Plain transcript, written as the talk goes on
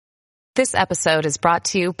This episode is brought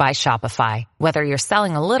to you by Shopify. Whether you're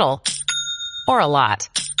selling a little or a lot,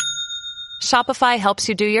 Shopify helps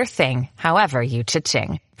you do your thing, however you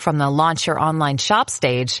cha-ching. From the launch your online shop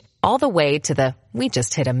stage, all the way to the we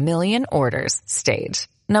just hit 1 million orders stage.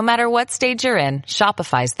 No matter what stage you're in,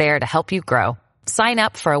 Shopify's there to help you grow. Sign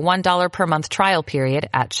up for a $1 per month trial period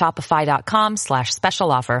at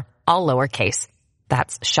shopify.com/special offer, all lowercase.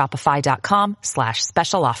 That's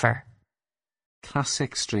shopify.com/special offer.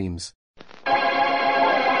 Classic Streams.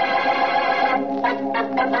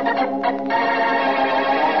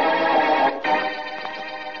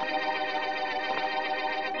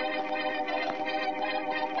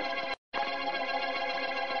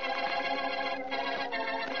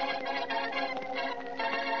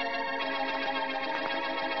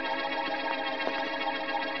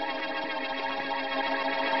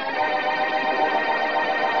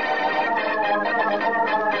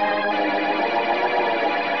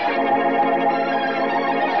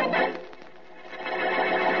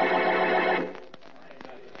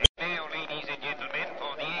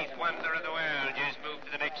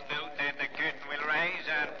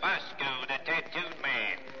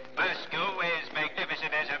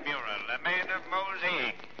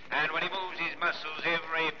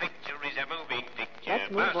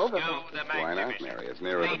 Why not, Mary? It's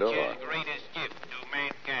nearer the door. Nature's greatest gift to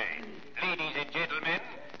mankind. Ladies and gentlemen,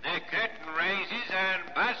 the curtain rises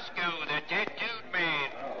and Bosco, the tattooed man.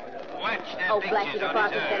 Watch the Blackie, the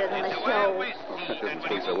boss is better than the show. That doesn't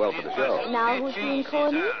speak so well for the show. Now who's being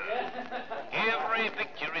corny? Every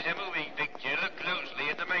picture is a moving picture. Look closely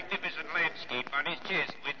at the magnificent landscape on his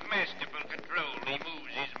chest. With masterful control, he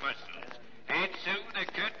moves his muscles. And so the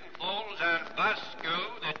curtain falls on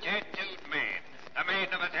Bosco, the tattooed man. A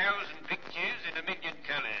man of 1,000 pictures in 1 million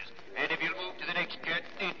colors. And if you'll move to the next curtain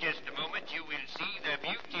in just a moment, you will see the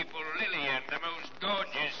beautiful Lillian, the most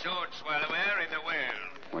gorgeous sword swallower in the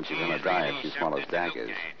world. When she's on a diet, she swallows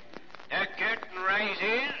daggers. The curtain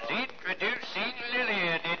rises, introducing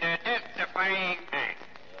Lillian in a death-defying act.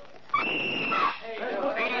 Ladies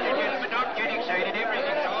and gentlemen, don't get excited.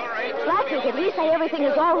 Everything's all right. Blackie, did we say everything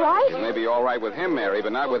is all right? It may be all right with him, Mary,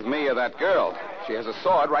 but not with me or that girl. She has a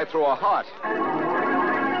sword right through her heart.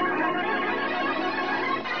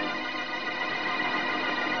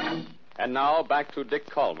 And now back to Dick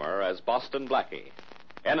Calmer as Boston Blackie.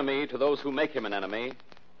 Enemy to those who make him an enemy.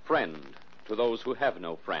 Friend to those who have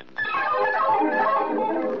no friend.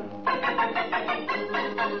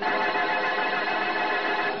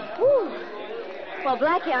 Whew. Well,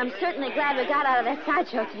 Blackie, I'm certainly glad we got out of that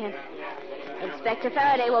sideshow tent. Inspector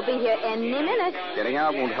Faraday will be here any minute. Getting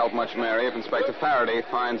out won't help much, Mary, if Inspector Faraday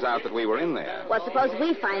finds out that we were in there. Well, suppose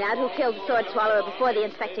we find out who killed the sword swallower before the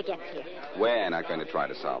inspector gets here. We're not going to try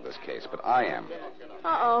to solve this case, but I am.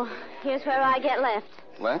 Uh-oh. Here's where I get left.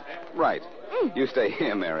 Left? Right. You stay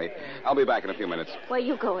here, Mary. I'll be back in a few minutes. Where are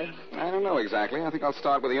you going? I don't know exactly. I think I'll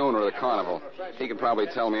start with the owner of the carnival. He can probably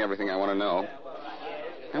tell me everything I want to know.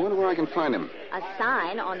 I wonder where I can find him. A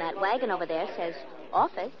sign on that wagon over there says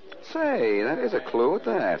office. Say, that is a clue at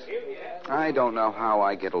that. I don't know how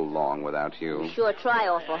I get along without you. You sure try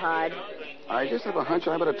awful hard. I just have a hunch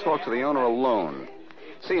I better talk to the owner alone.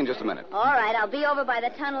 See you in just a minute. All right, I'll be over by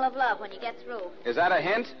the Tunnel of Love when you get through. Is that a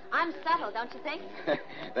hint? I'm subtle, don't you think?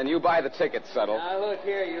 Then you buy the ticket, Subtle. Now, look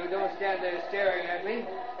here, you. Don't stand there staring at me.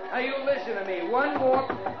 Now, you listen to me. One more.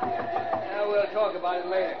 Now, we'll talk about it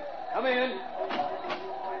later. Come in.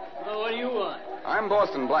 Well, what do you want? I'm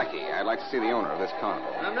Boston Blackie. I'd like to see the owner of this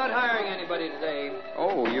carnival. I'm not hiring anybody today.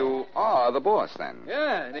 Oh, you are the boss, then?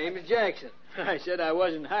 Yeah, name is Jackson. I said I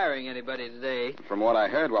wasn't hiring anybody today. From what I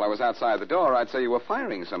heard while I was outside the door, I'd say you were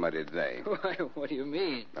firing somebody today. Why, what do you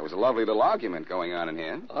mean? There was a lovely little argument going on in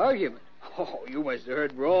here. Argument? Oh, you must have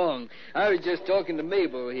heard wrong. I was just talking to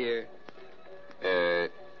Mabel here.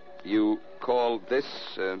 You called this,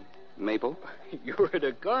 Mabel? You're at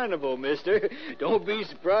a carnival, mister. Don't be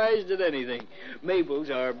surprised at anything. Mabel's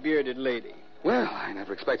our bearded lady. Well, I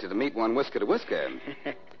never expected to meet one whisker to whisker.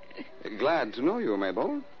 Glad to know you,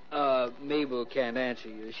 Mabel. Mabel can't answer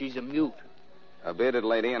you. She's a mute. A bearded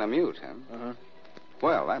lady and a mute, huh? Uh-huh.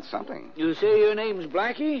 Well, that's something. You say your name's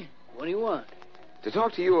Blackie? What do you want? To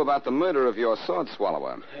talk to you about the murder of your sword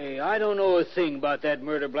swallower. Hey, I don't know a thing about that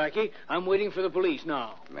murder, Blackie. I'm waiting for the police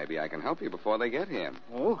now. Maybe I can help you before they get here.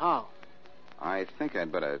 Oh, how? I think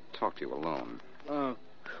I'd better talk to you alone.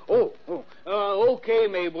 Okay,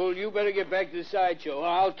 Mabel. You better get back to the sideshow.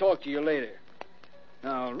 I'll talk to you later.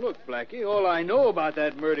 Now, look, Blackie, all I know about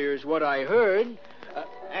that murder is what I heard.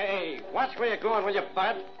 Hey, watch where you're going, will you,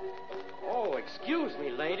 bud? Oh, excuse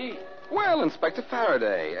me, lady. Well, Inspector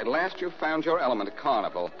Faraday, at last you've found your element at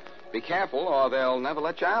carnival. Be careful, or they'll never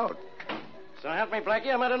let you out. So help me,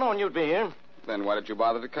 Blackie, I might have known you'd be here. Then why did you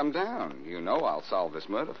bother to come down? You know I'll solve this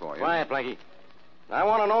murder for you. Quiet, Blackie. I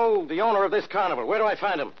want to know the owner of this carnival. Where do I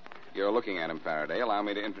find him? You're looking at him, Faraday. Allow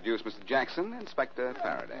me to introduce Mr. Jackson, Inspector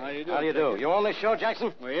Faraday. How do you do? You own this show,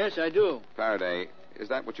 Jackson? Well, yes, I do. Faraday, is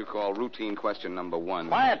that what you call routine question number 1?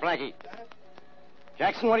 Quiet, Blackie.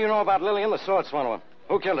 Jackson, what do you know about Lillian, the sword swallower?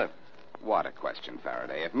 Who killed her? What a question,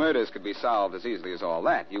 Faraday. If murders could be solved as easily as all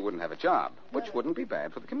that, you wouldn't have a job, which wouldn't be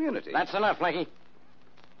bad for the community. That's enough, Blackie.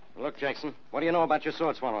 Look, Jackson, what do you know about your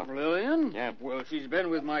sword swallower? Lillian? Yeah. Well, she's been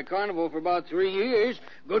with my carnival for about 3 years.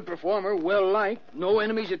 Good performer, well-liked, no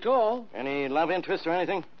enemies at all. Any love interest or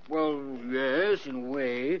anything? Well, yes, in a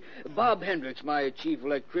way. Bob Hendricks, my chief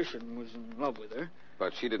electrician, was in love with her.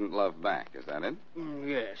 But she didn't love back, is that it?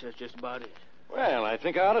 Yes, that's just about it. Well, I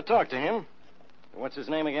think I ought to talk to him. What's his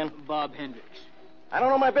name again? Bob Hendricks. I don't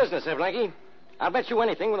know my business, Blackie. I'll bet you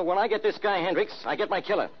anything that when I get this guy Hendricks, I get my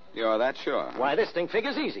killer. You're that sure? Why, this thing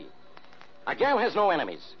figures easy. A gal has no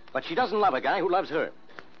enemies, but she doesn't love a guy who loves her.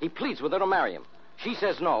 He pleads with her to marry him. She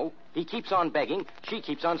says no. He keeps on begging. She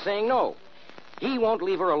keeps on saying no. He won't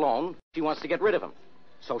leave her alone. She wants to get rid of him.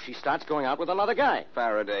 So she starts going out with another guy.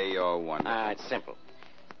 Faraday, you're wonderful. It's simple.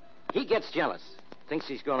 He gets jealous, thinks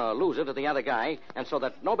he's going to lose her to the other guy, and so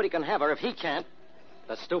that nobody can have her if he can't,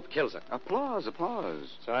 the stoop kills her. Applause, applause.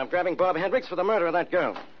 So I'm grabbing Bob Hendricks for the murder of that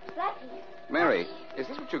girl. Blackie. Mary, is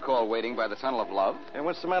this what you call waiting by the tunnel of love? Hey,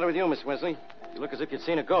 what's the matter with you, Miss Wesley? You look as if you'd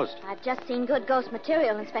seen a ghost. I've just seen good ghost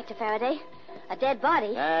material, Inspector Faraday. A dead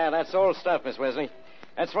body. That's old stuff, Miss Wesley.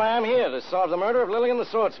 That's why I'm here, to solve the murder of Lillian the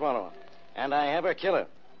Sword Swallower. And I have her killer,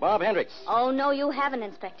 Bob Hendricks. Oh, no, you haven't,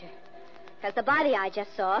 Inspector. Because the body I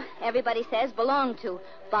just saw, everybody says, belonged to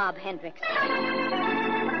Bob Hendricks.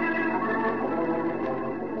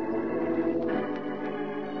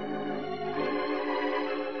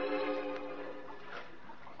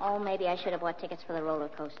 Oh, maybe I should have bought tickets for the roller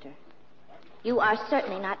coaster. You are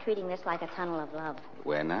certainly not treating this like a tunnel of love.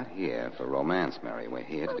 We're not here for romance, Mary. We're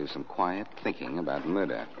here to do some quiet thinking about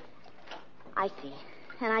murder. I see.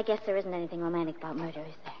 And I guess there isn't anything romantic about murder,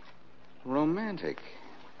 is there? Romantic?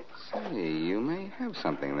 Say, you may have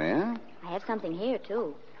something there. I have something here,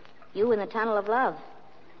 too. You in the tunnel of love.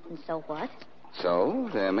 And so what? So,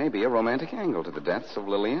 there may be a romantic angle to the deaths of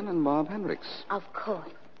Lillian and Bob Hendricks. Of course.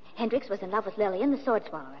 Hendricks was in love with Lillian, the sword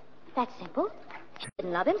swallower. That's simple. She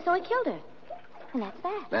didn't love him, so he killed her. And that's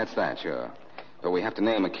that. That's that, sure. But we have to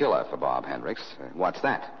name a killer for Bob Hendricks. What's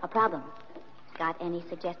that? A problem. Got any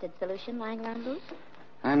suggested solution lying around loose?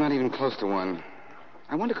 I'm not even close to one.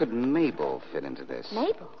 I wonder, could Mabel fit into this?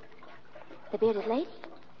 Mabel? The bearded lady?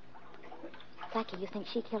 Blackie, you think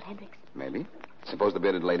she killed Hendricks? Maybe. Suppose the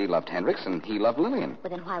bearded lady loved Hendricks and he loved Lillian.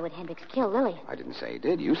 Well, then why would Hendricks kill Lillian? I didn't say he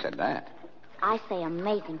did. You said that. I say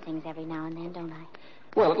amazing things every now and then, don't I?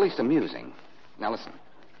 Well, at least amusing. Now, listen.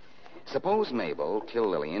 Suppose Mabel killed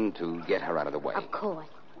Lillian to get her out of the way. Of course.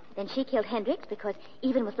 Then she killed Hendricks because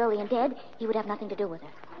even with Lillian dead, he would have nothing to do with her.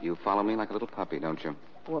 You follow me like a little puppy, don't you?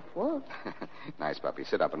 Woof, woof. Nice puppy.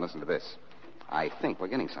 Sit up and listen to this. I think we're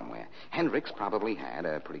getting somewhere. Hendricks probably had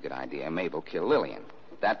a pretty good idea Mabel killed Lillian.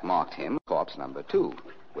 That marked him corpse number 2,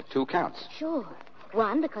 with 2 counts. Sure.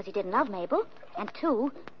 1, because he didn't love Mabel, and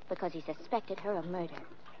 2, because he suspected her of murder.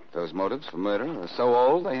 Those motives for murder are so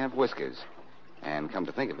old they have whiskers. And come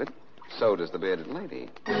to think of it, so does the bearded lady.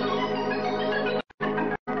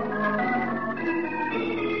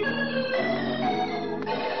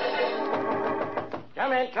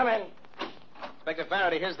 Come in, come in. Inspector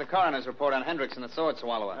Faraday, here's the coroner's report on Hendricks and the sword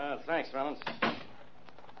swallower. Thanks, Rollins.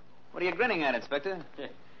 What are you grinning at, Inspector?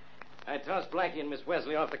 I tossed Blackie and Miss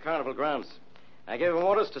Wesley off the carnival grounds. I gave them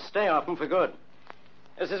orders to stay off them for good.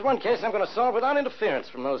 This is one case I'm going to solve without interference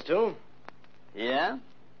from those two. Yeah?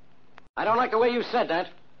 I don't like the way you said that.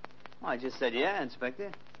 Well, I just said yeah, Inspector.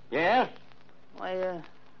 Yeah? Why,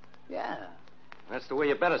 yeah. That's the way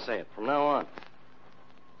you better say it from now on.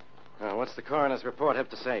 Now, what's the coroner's report have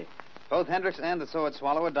to say? Both Hendricks and the sword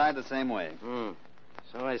swallower died the same way.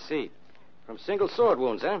 So I see. From single sword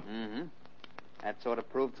wounds, huh? Mm-hmm. That sort of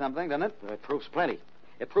proved something, doesn't it? It proves plenty.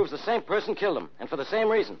 It proves the same person killed them, and for the same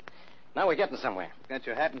reason. Now we're getting somewhere. Got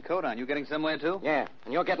your hat and coat on. You getting somewhere, too? Yeah,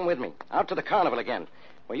 and you're getting with me. Out to the carnival again,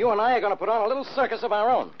 where you and I are going to put on a little circus of our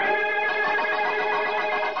own.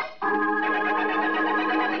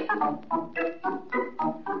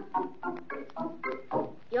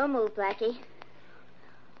 Your move, Blackie.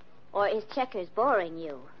 Or is checkers boring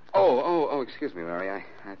you? Oh, excuse me, Mary.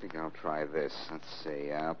 I think I'll try this. Let's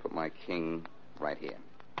see. I'll put my king right here.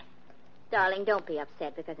 Darling, don't be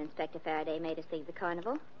upset because Inspector Faraday made us leave the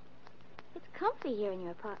carnival. It's comfy here in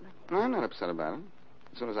your apartment. No, I'm not upset about it.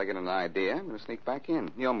 As soon as I get an idea, I'm going to sneak back in.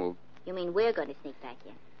 Your move. You mean we're going to sneak back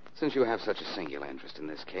in? Since you have such a singular interest in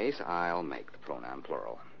this case, I'll make the pronoun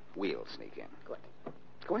plural. We'll sneak in. Good.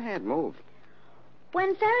 Go ahead, move.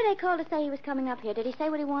 When Faraday called to say he was coming up here, did he say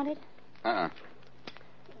what he wanted? Uh-uh.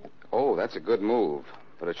 Oh, that's a good move.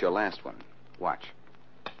 But it's your last one. Watch.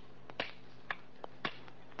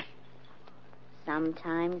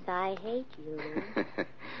 Sometimes I hate you.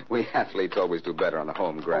 We athletes always do better on the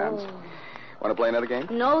home grounds. Oh. Want to play another game?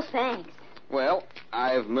 No, thanks. Well,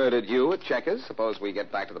 I've murdered you at checkers. Suppose we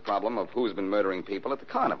get back to the problem of who's been murdering people at the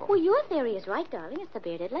carnival. Well, your theory is right, darling. It's the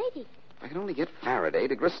bearded lady. If I could only get Faraday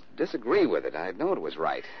to disagree with it, I'd know it was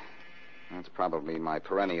right. That's probably my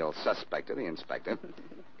perennial suspect of the inspector.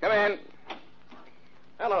 Come in.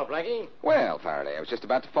 Hello, Blackie. Well, Faraday, I was just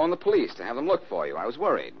about to phone the police to have them look for you. I was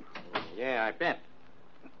worried. Yeah, I bet.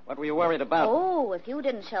 What were you worried about? Oh, if you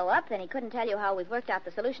didn't show up, then he couldn't tell you how we've worked out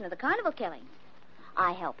the solution of the carnival killing.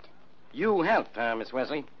 I helped. You helped, Miss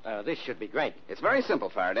Wesley. This should be great. It's very simple,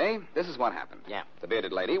 Faraday. This is what happened. Yeah. The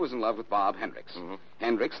bearded lady was in love with Bob Hendricks. Mm-hmm.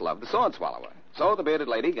 Hendricks loved the sword swallower. So the bearded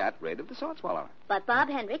lady got rid of the sword swallower. But Bob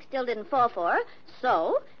Hendricks still didn't fall for her,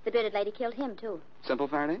 so the bearded lady killed him, too. Simple,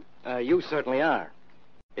 Faraday? You certainly are.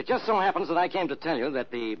 It just so happens that I came to tell you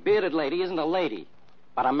that the bearded lady isn't a lady,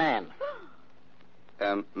 but a man.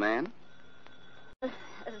 Man?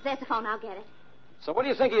 There's the phone. I'll get it. So what do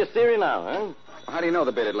you think of your theory now, huh? Well, how do you know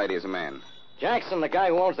the bearded lady is a man? Jackson, the guy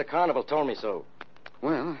who owns the carnival, told me so.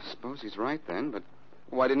 Well, I suppose he's right then, but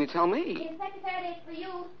why didn't he tell me? Inspector Faraday, it's for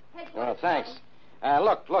you. Oh, thanks.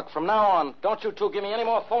 Look, from now on, don't you two give me any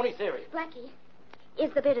more phony theories. Blackie,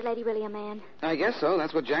 is the bearded lady really a man? I guess so.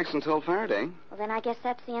 That's what Jackson told Faraday. Well, then I guess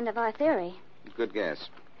that's the end of our theory. Good guess.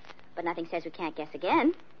 But nothing says we can't guess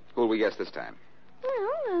again. Who'll we guess this time?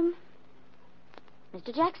 Well,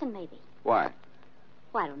 Mr. Jackson, maybe. Why?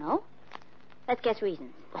 Well, I don't know. Let's guess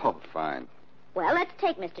reasons. Oh, fine. Well, let's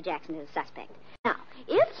take Mr. Jackson as a suspect. Now,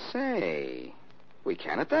 if... Say, we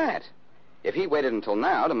can at that. If he waited until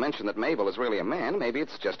now to mention that Mabel is really a man, maybe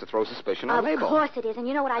it's just to throw suspicion on Mabel. Of course it is, and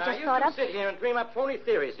you know what I just thought of? You sit here and dream up phony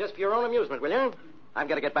theories just for your own amusement, will you? I've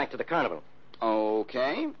got to get back to the carnival.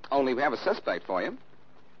 Okay. Only we have a suspect for you.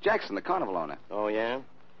 Jackson, the carnival owner. Oh, yeah?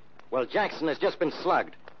 Well, Jackson has just been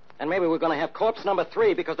slugged. And maybe we're going to have corpse number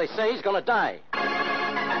 3 because they say he's going to die.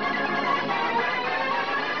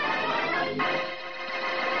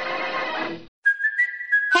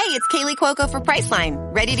 Hey, it's Kaylee Cuoco for Priceline.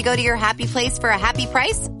 Ready to go to your happy place for a happy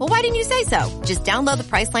price? Well, why didn't you say so? Just download the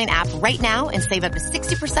Priceline app right now and save up to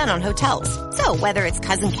 60% on hotels. So whether it's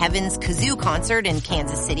Cousin Kevin's Kazoo Concert in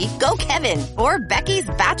Kansas City, go Kevin, or Becky's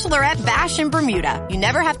Bachelorette Bash in Bermuda, you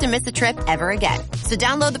never have to miss a trip ever again. So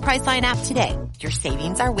download the Priceline app today. Your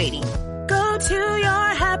savings are waiting. Go to your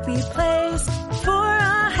happy place for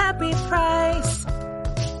a happy price.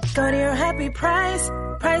 Go to your happy price,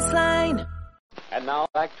 Priceline. And now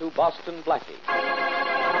back to Boston Blackie.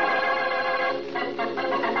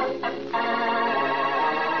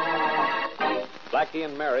 Blackie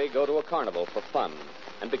and Mary go to a carnival for fun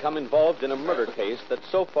and become involved in a murder case that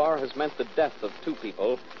so far has meant the death of 2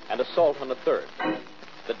 people and assault on a 3rd.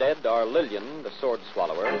 The dead are Lillian, the sword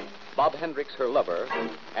swallower, Bob Hendricks, her lover,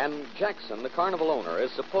 and Jackson, the carnival owner,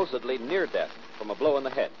 is supposedly near death from a blow in the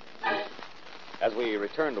head. As we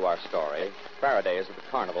return to our story, Faraday is at the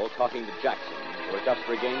carnival talking to Jackson, who has just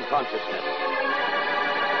regained consciousness.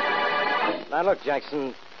 Now, look,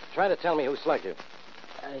 Jackson, try to tell me who slugged you.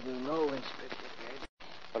 I don't know, Inspector.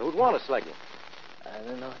 But who'd want to slug you? I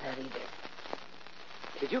don't know that either.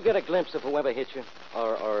 Did you get a glimpse of whoever hit you?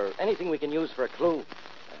 Or anything we can use for a clue?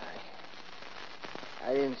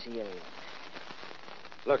 I didn't see anyone.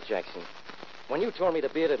 Look, Jackson, when you told me the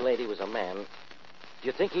bearded lady was a man, do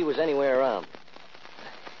you think he was anywhere around?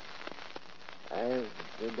 I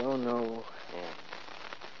don't know. Yeah.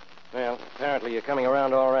 Well, apparently you're coming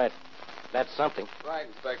around all right. That's something. Right,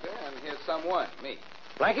 Inspector, and here's someone, me.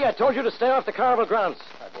 Blackie, I told you to stay off the carnival grounds.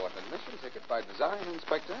 I bought an admission ticket by design,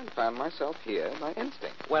 Inspector, and found myself here by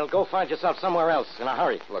instinct. Well, go find yourself somewhere else in a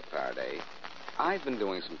hurry. Look, Faraday, I've been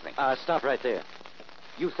doing some thinking. Stop right there.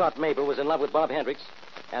 You thought Mabel was in love with Bob Hendricks,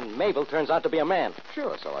 and Mabel turns out to be a man.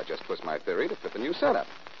 Sure, so I just twist my theory to fit the new setup.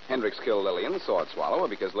 Hendricks killed Lillian, the sword swallower,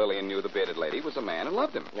 because Lillian knew the bearded lady was a man and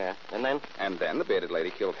loved him. Yeah, and then? And then the bearded lady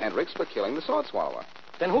killed Hendricks for killing the sword swallower.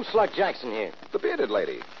 Then who slugged Jackson here? The bearded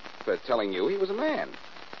lady, for telling you he was a man.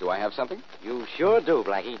 Do I have something? You sure do,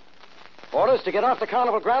 Blackie. Orders to get off the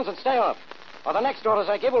carnival grounds and stay off. Or the next orders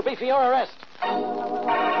I give will be for your arrest.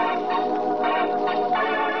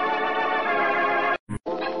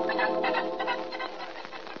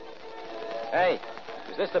 Hey,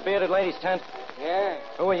 is this the bearded lady's tent? Yeah,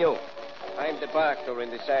 Who are you? I'm the doctor in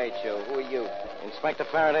the sideshow. Who are you? Inspector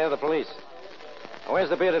Faraday of the police. Now, where's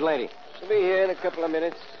the bearded lady? She'll be here in a couple of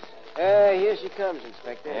minutes. Here she comes,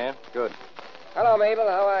 Inspector. Yeah? Good. Hello, Mabel.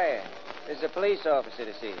 How are you? This is a police officer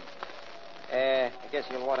to see. I guess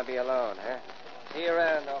you'll want to be alone, huh? See you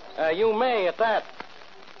around, officer. You may at that.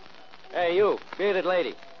 Hey, you, bearded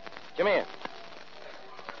lady. Come here.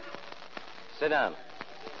 Sit down.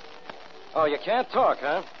 Oh, you can't talk,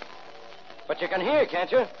 huh? But you can hear,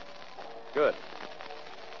 can't you? Good.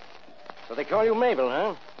 So they call you Mabel,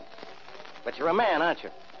 huh? But you're a man, aren't you?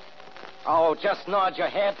 Oh, just nod your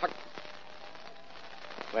head for...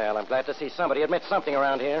 Well, I'm glad to see somebody admit something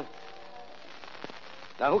around here.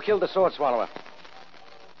 Now, who killed the sword swallower?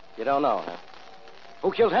 You don't know, huh?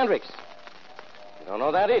 Who killed Hendricks? You don't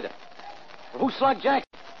know that either. Who slugged Jackson?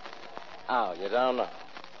 Oh, you don't know.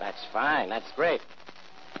 That's fine. That's great.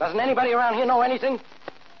 Doesn't anybody around here know anything?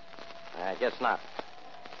 I guess not.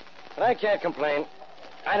 But I can't complain.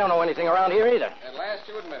 I don't know anything around here either. At last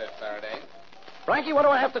you admit it, Faraday. Frankie, what do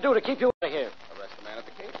I have to do to keep you out of here? Arrest the man at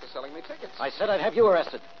the gate for selling me tickets. I said I'd have you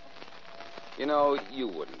arrested. You know, you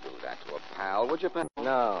wouldn't do that to a pal, would you, Ben?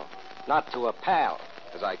 No, not to a pal.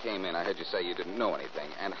 As I came in, I heard you say you didn't know anything,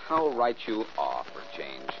 and how right you are for a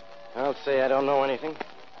change. I'll say I don't know anything.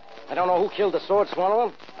 I don't know who killed the sword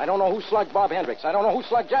swallower. I don't know who slugged Bob Hendricks. I don't know who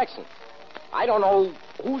slugged Jackson. I don't know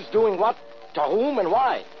who's doing what, to whom, and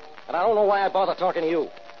why. And I don't know why I bother talking to you.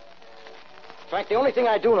 In fact, the only thing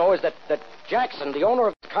I do know is that Jackson, the owner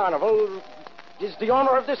of the carnival, is the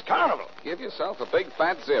owner of this carnival. Give yourself a big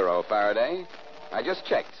fat zero, Faraday. I just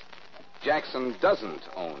checked. Jackson doesn't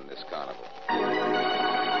own this carnival.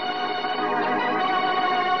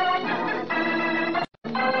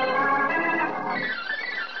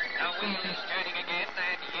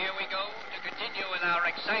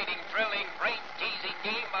 Exciting, thrilling, brain-teasing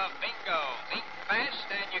game of bingo. Think fast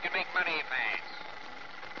and you can make money fast.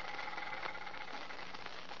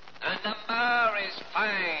 The number is 5.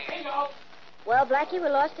 Bingo. Well, Blackie,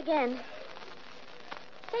 we're lost again.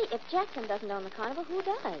 Say, if Jackson doesn't own the carnival, who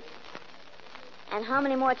does? And how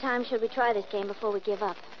many more times should we try this game before we give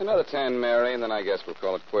up? Another 10, Mary, and then I guess we'll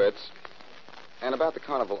call it quits. And about the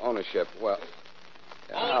carnival ownership, well...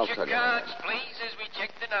 Hold your cards, please, as we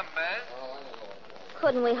check the numbers.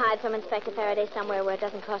 Couldn't we hide from Inspector Faraday somewhere where it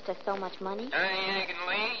doesn't cost us so much money?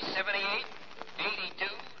 Diagonally, 78, 82,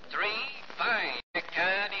 3, 5. The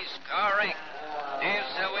card is correct.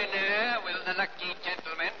 There's the winner. Will the lucky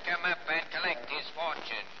gentleman come up and collect his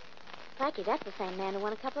fortune? Blackie, that's the same man who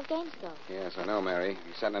won a couple of games ago. Yes, I know, Mary.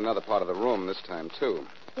 He sat in another part of the room this time, too.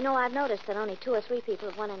 You know, I've noticed that only 2 or 3 people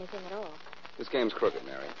have won anything at all. This game's crooked,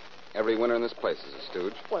 Mary. Every winner in this place is a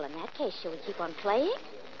stooge. Well, in that case, shall we keep on playing?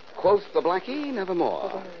 Quoth the Blackie,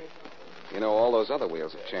 nevermore. You know, all those other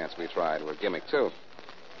wheels of chance we tried were gimmick, too.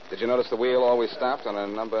 Did you notice the wheel always stopped on a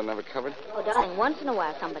number never covered? Oh, darling, once in a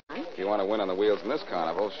while somebody... If you want to win on the wheels in this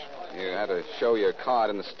carnival, you had to show your card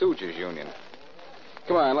in the Stooges Union.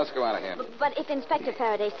 Come on, let's go out of here. But if Inspector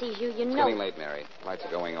Faraday sees you, you know... It's getting late, Mary. Lights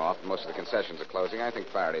are going off, and most of the concessions are closing. I think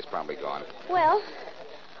Faraday's probably gone. Well,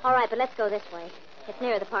 all right, but let's go this way. It's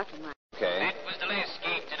nearer the parking lot. Okay. That was the last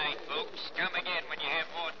game tonight, folks. Come again when you have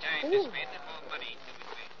more time to spend and more money to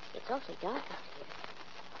invest. It's awfully dark out here.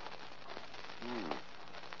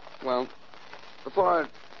 Well, before it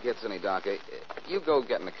gets any darker, you go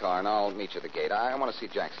get in the car, and I'll meet you at the gate. I want to see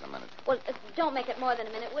Jackson a minute. Well, don't make it more than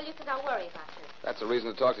a minute, will you? Because I'll worry about you. That's a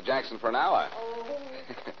reason to talk to Jackson for an hour. Oh.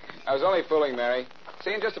 I was only fooling, Mary.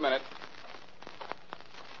 See you in just a minute.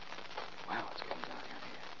 Wow, it's getting dark out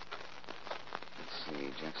here. Let's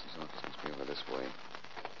see. Jackson's office must be over this way.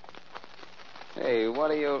 Hey,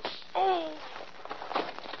 what are you... Oh!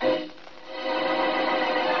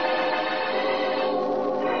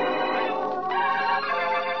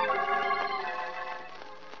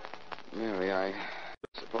 Mary, I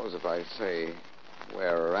suppose if I say,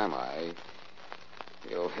 where am I,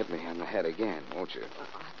 you'll hit me on the head again, won't you?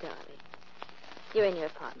 Oh, darling. You're in your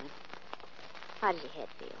apartment. How does your head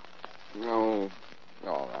feel? Oh,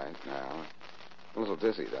 all right now. A little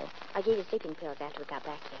dizzy, though. I gave you sleeping pills after we got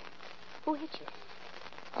back here. Who hit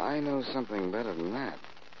you? I know something better than that.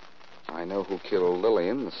 I know who killed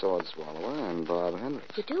Lillian, the sword swallower, and Bob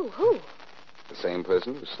Hendricks. You do? Who? The same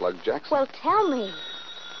person who slugged Jackson. Well, tell me.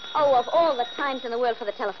 Oh, of all the times in the world for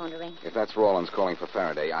the telephone to ring. If that's Rawlins calling for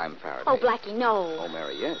Faraday, I'm Faraday. Oh, Blackie, no. Oh,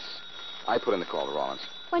 Mary, yes. I put in the call to Rawlins.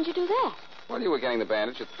 When'd you do that? Well, you were getting the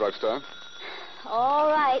bandage at the drugstore. All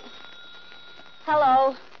right.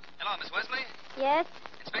 Hello. Hello, Miss Wesley. Yes?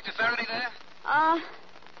 Inspector Faraday there?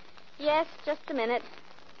 Yes, just a minute.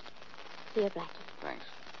 Here, Blackie. Thanks.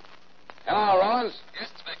 Hello, Rawlins. Yes,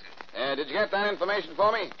 Inspector. Did you get that information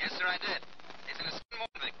for me? Yes, sir, I did. It's in a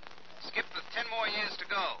skip 10 more years to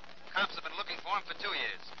go. Cops have been looking for him for 2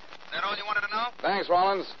 years. Is that all you wanted to know? Thanks,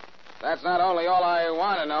 Rollins. That's not only all I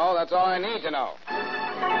want to know, that's all I need to know.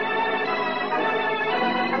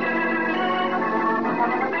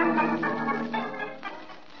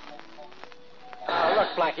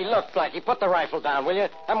 Look, Blackie, put the rifle down, will you?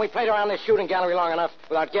 Haven't we played around this shooting gallery long enough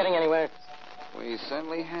without getting anywhere? We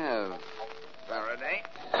certainly have, Faraday.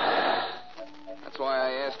 That's why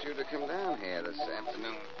I asked you to come down here this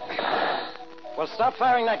afternoon. Well, stop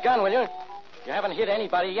firing that gun, will you? You haven't hit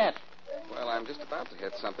anybody yet. Well, I'm just about to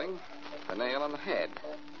hit something. A nail on the head.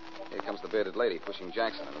 Here comes the bearded lady pushing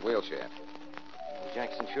Jackson in a wheelchair.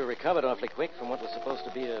 Jackson sure recovered awfully quick from what was supposed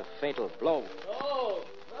to be a fatal blow. Oh,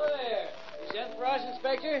 there. You sent for us,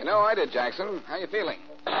 Inspector? No, I did, Jackson. How you feeling?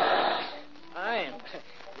 Fine.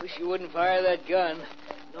 Wish you wouldn't fire that gun.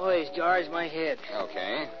 Noise jars my head.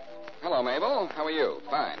 Okay. Hello, Mabel. How are you?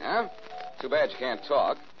 Fine, huh? Too bad you can't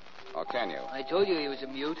talk. Or can you? I told you he was a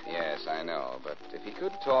mute. Yes, I know. But if he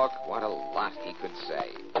could talk, what a lot he could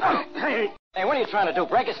say. Hey, what are you trying to do?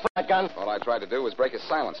 Break his gun? All I tried to do was break his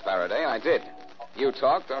silence, Faraday, and I did. You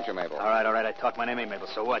talk, don't you, Mabel? All right, I talk. My name ain't Mabel,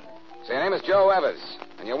 so what? So your name is Joe Evers,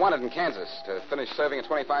 and you're wanted in Kansas to finish serving a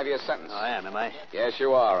 25-year sentence. Oh, I am I? Yes,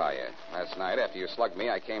 you are you? Last night, after you slugged me,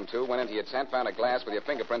 I came to, went into your tent, found a glass with your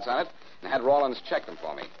fingerprints on it, and had Rollins check them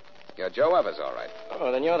for me. You're Joe Evers, all right.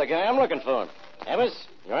 Oh, then you're the guy I'm looking for. Evers,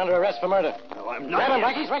 you're under arrest for murder. No, I'm not. Grab him,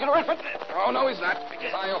 Blackie. He's making a run for it. Oh, no, he's not,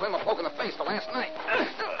 because I owe him a poke in the face for last night.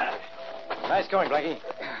 Nice going, Blackie.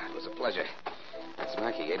 It was a pleasure. That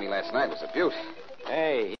smack he gave me last night was a beaut.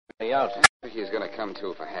 Hey, he's out. I think he's going to come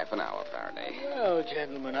to for half an hour, Faraday. Well,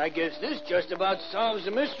 gentlemen, I guess this just about solves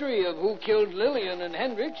the mystery of who killed Lillian and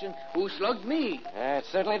Hendricks and who slugged me. It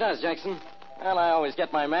certainly does, Jackson. Well, I always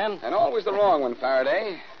get my man. And always the wrong one,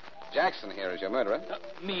 Faraday. Jackson here is your murderer.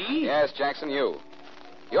 Me? Yes, Jackson, you.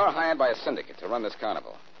 You're hired by a syndicate to run this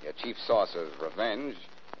carnival. Your chief source of revenge,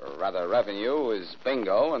 or rather revenue, is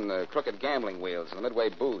bingo and the crooked gambling wheels and the Midway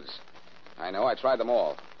booze. I know, I tried them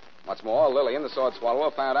all. What's more, Lillian, the sword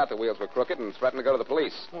swallower, found out the wheels were crooked and threatened to go to the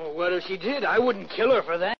police. Well, what if she did? I wouldn't kill her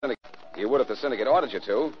for that. You would if the syndicate ordered you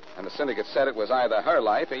to, and the syndicate said it was either her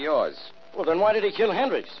life or yours. Well, then why did he kill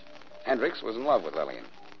Hendricks? Hendricks was in love with Lillian.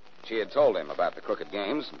 She had told him about the crooked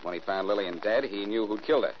games, and when he found Lillian dead, he knew who'd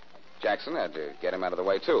killed her. Jackson had to get him out of the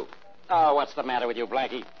way, too. Oh, what's the matter with you,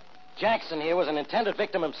 Blackie? Jackson here was an intended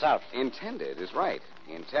victim himself. Intended is right.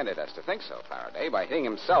 He intended us to think so, Faraday, by hitting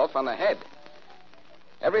himself on the head.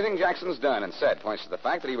 Everything Jackson's done and said points to the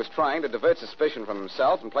fact that he was trying to divert suspicion from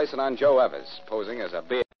himself and place it on Joe Evers, posing as a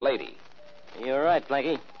bearded lady. You're right,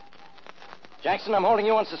 Blackie. Jackson, I'm holding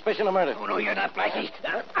you on suspicion of murder. Oh, no, you're not, Blackie.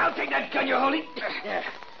 I'll take that gun you're holding. There.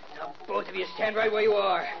 Now, both of you stand right where you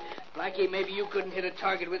are. Blackie, maybe you couldn't hit a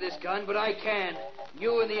target with this gun, but I can.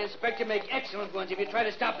 You and the inspector make excellent ones if you try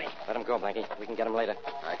to stop me. Let him go, Blackie. We can get him later.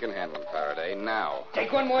 I can handle him, Faraday, now.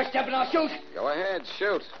 Take one more step and I'll shoot. Go ahead,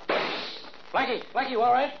 shoot. Blackie, you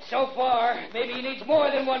all right? So far, maybe he needs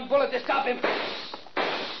more than one bullet to stop him.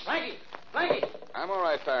 Blackie. I'm all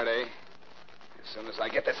right, Faraday. As soon as I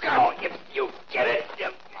get this gun. Oh, you get it.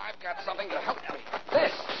 I've got something to help me.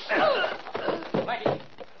 This.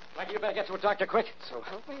 Blackie, you better get to a doctor quick. So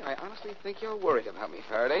help me, I honestly think you're worried about me,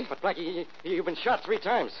 Faraday. But, Blackie, you've been shot 3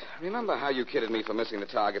 times. Remember how you kidded me for missing the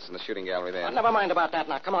targets in the shooting gallery there? Never mind about that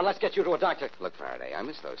now. Come on, let's get you to a doctor. Look, Faraday, I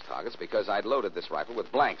missed those targets because I'd loaded this rifle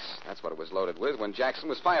with blanks. That's what it was loaded with when Jackson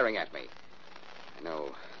was firing at me. I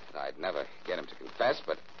know that I'd never get him to confess,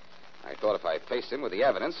 but I thought if I faced him with the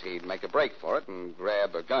evidence, he'd make a break for it and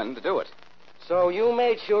grab a gun to do it. So you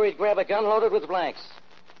made sure he'd grab a gun loaded with blanks.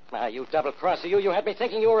 Now, you double-crosser, you had me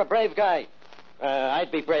thinking you were a brave guy.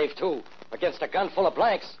 I'd be brave, too, against a gun full of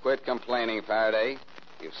blanks. Quit complaining, Faraday.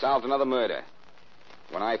 You've solved another murder.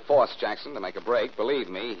 When I forced Jackson to make a break, believe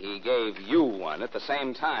me, he gave you one at the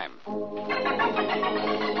same time.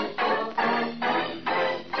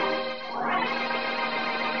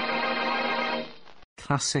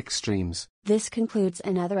 Classic Streams. This concludes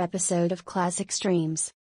another episode of Classic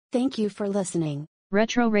Streams. Thank you for listening.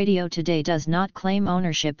 Retro Radio Today does not claim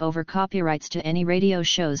ownership over copyrights to any radio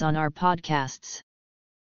shows on our podcasts.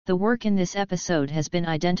 The work in this episode has been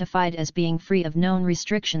identified as being free of known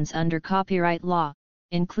restrictions under copyright law,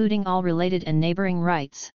 including all related and neighboring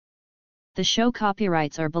rights. The show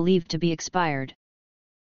copyrights are believed to be expired.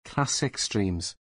 Classic Streams.